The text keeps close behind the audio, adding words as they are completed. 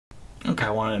Okay,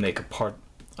 I want to make a part.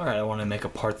 All right, I want to make a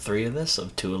part 3 of this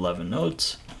of 211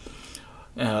 notes.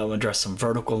 I'll address some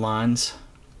vertical lines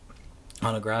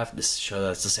on a graph to show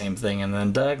that's the same thing, and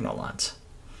then diagonal lines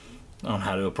on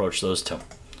how to approach those two.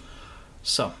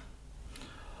 So,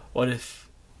 what if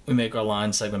we make our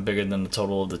line segment bigger than the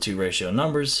total of the two ratio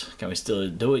numbers? Can we still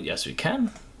do it? Yes, we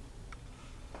can.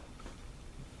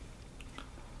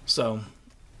 So,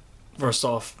 first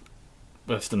off,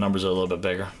 if the numbers are a little bit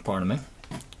bigger, pardon me,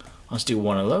 let's do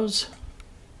one of those.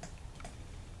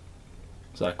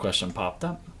 So that question popped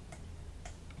up.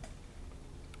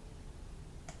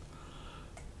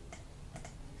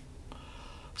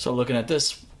 So looking at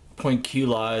this, point Q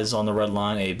lies on the red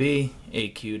line AB.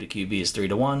 AQ to QB is 3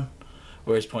 to 1.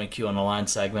 Where's point Q on the line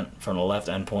segment from the left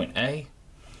endpoint A?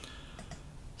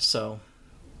 So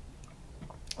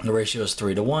the ratio is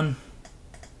 3 to 1.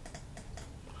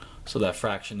 So that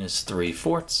fraction is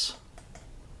 3/4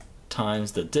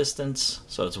 times the distance.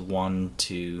 So it's 1,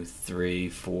 2, 3,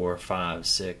 4, 5,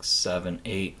 6, 7,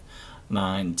 8,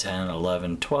 9, 10,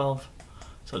 11, 12.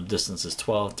 So the distance is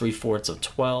 12. 3/4 of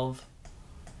 12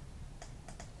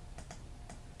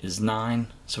 is 9.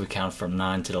 So we count from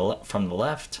 9 to the from the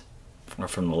left, or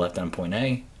from the left endpoint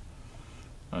A.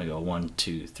 And we go 1,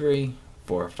 2, 3,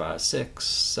 4, 5, 6,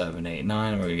 7, 8,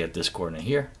 9. And we're going to get this coordinate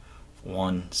here,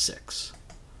 1, 6.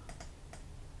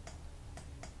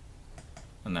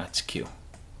 And that's Q.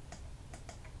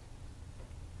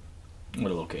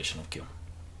 What a location of Q.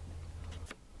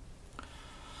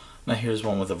 Now here's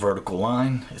one with a vertical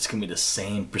line. It's going to be the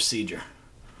same procedure.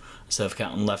 Instead of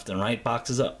counting left and right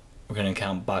boxes up, we're going to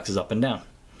count boxes up and down.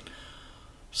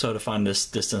 So to find this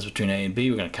distance between A and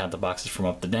B, we're going to count the boxes from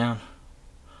up to down.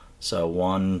 So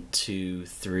 1, 2,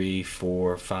 3,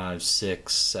 4, 5,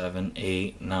 6, 7,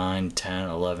 8, 9, 10,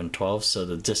 11, 12. So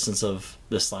the distance of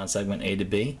this line segment A to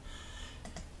B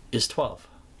is 12.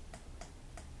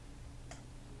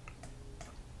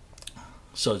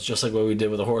 So it's just like what we did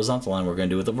with the horizontal line, we're going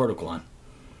to do with the vertical line.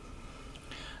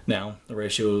 Now, the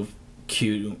ratio of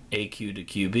AQ to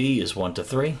QB is 1 to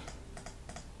 3.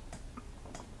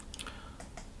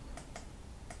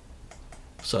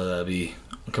 So that'll be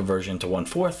a conversion to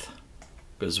 1/4,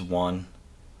 because 1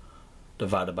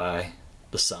 divided by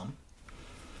the sum.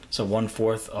 So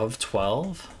 1/4 of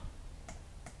 12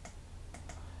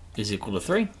 is equal to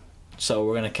 3. So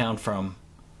we're going to count from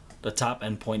the top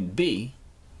endpoint B,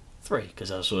 3, because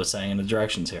that's what it's saying in the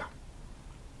directions here.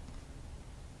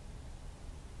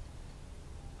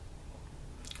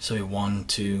 So 1,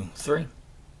 2, 3.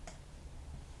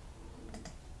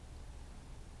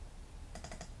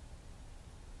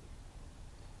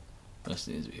 This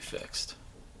needs to be fixed.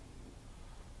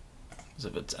 Because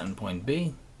if it's endpoint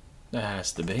B, that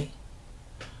has to be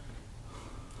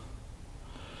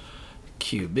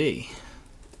QB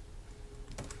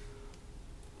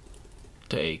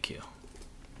to AQ.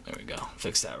 There we go.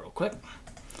 Fix that real quick.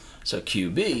 So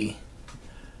QB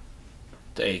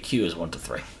to AQ is 1 to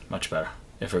 3. Much better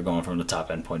if we're going from the top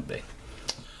endpoint B.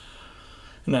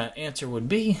 And that answer would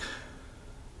be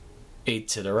 8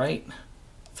 to the right,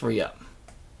 3 up.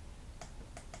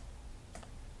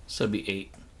 So it'd be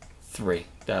 8, 3.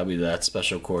 That would be that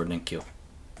special coordinate Q.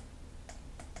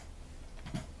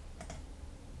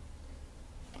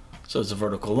 So it's a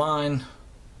vertical line.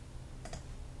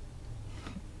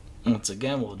 Once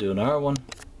again, we'll do another one.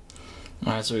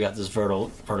 Alright, so we got this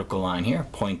vertical line here.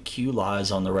 Point Q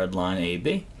lies on the red line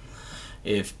AB.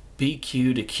 If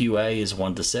BQ to QA is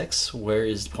 1 to 6, where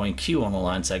is point Q on the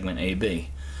line segment AB?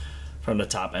 From the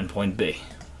top endpoint B.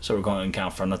 So we're going to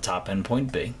count from the top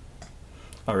endpoint B.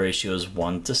 Our ratio is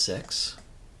 1 to 6.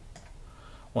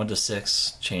 1 to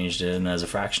 6 changed in as a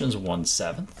fraction is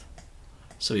 1/7.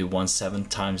 So it'll be 1/7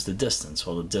 times the distance.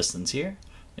 Well, the distance here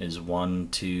is 1,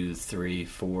 2, 3,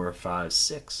 4, 5,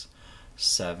 6,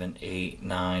 7, 8,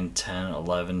 9, 10,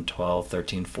 11, 12,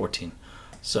 13, 14.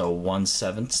 So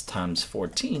 1/7 times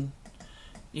 14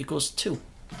 equals 2.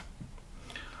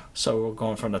 So we're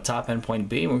going from the top endpoint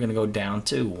B, and we're going to go down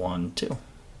to 1, 2.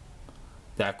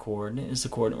 That coordinate is the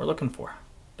coordinate we're looking for.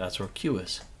 That's where Q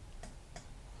is.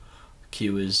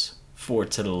 Q is 4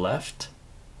 to the left,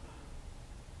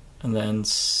 and then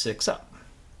 6 up.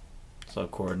 So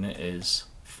coordinate is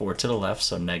 4 to the left,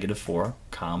 so -4,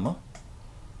 comma,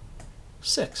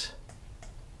 6.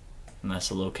 And that's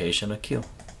the location of Q.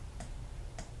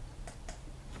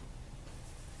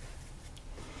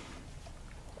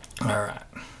 Alright.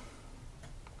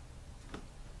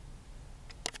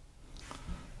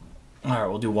 Alright,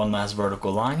 we'll do one last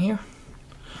vertical line here.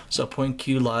 So point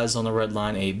Q lies on the red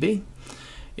line AB.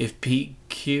 If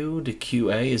PQ to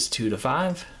QA is 2 to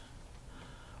 5,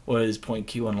 what is point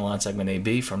Q on the line segment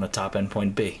AB from the top end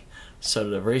point B? So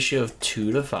the ratio of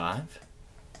 2 to 5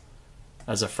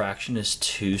 as a fraction is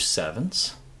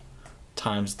 2/7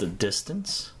 times the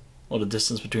distance. Well, the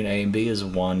distance between A and B is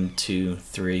 1, 2,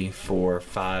 3, 4,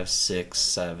 5, 6,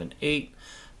 7, 8,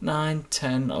 9,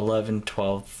 10, 11,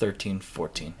 12, 13,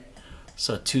 14.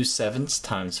 So 2/7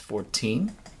 times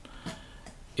 14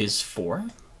 is 4.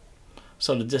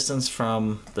 So the distance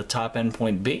from the top end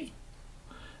point B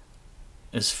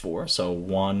is 4. So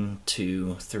 1,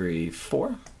 2, 3,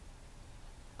 4.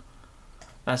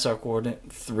 That's our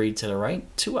coordinate, 3 to the right,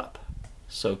 2 up.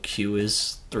 So Q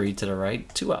is 3 to the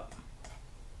right, 2 up.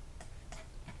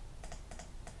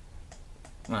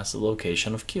 That's the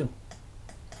location of Q.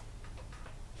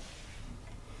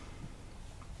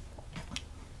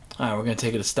 Alright, we're going to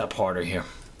take it a step harder here.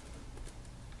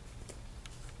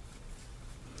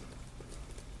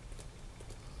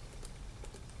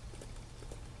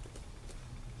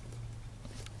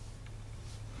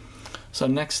 So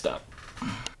next up.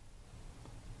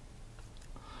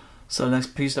 So the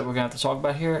next piece that we're going to have to talk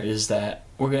about here is that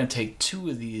we're going to take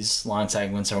 2 of these line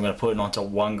segments and we're going to put it onto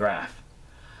one graph.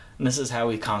 And this is how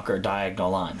we conquer diagonal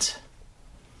lines.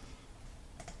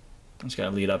 It's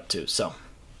going to lead up to. So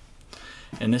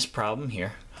in this problem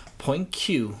here, point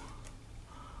Q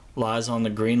lies on the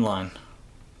green line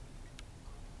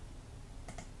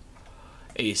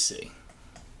AC.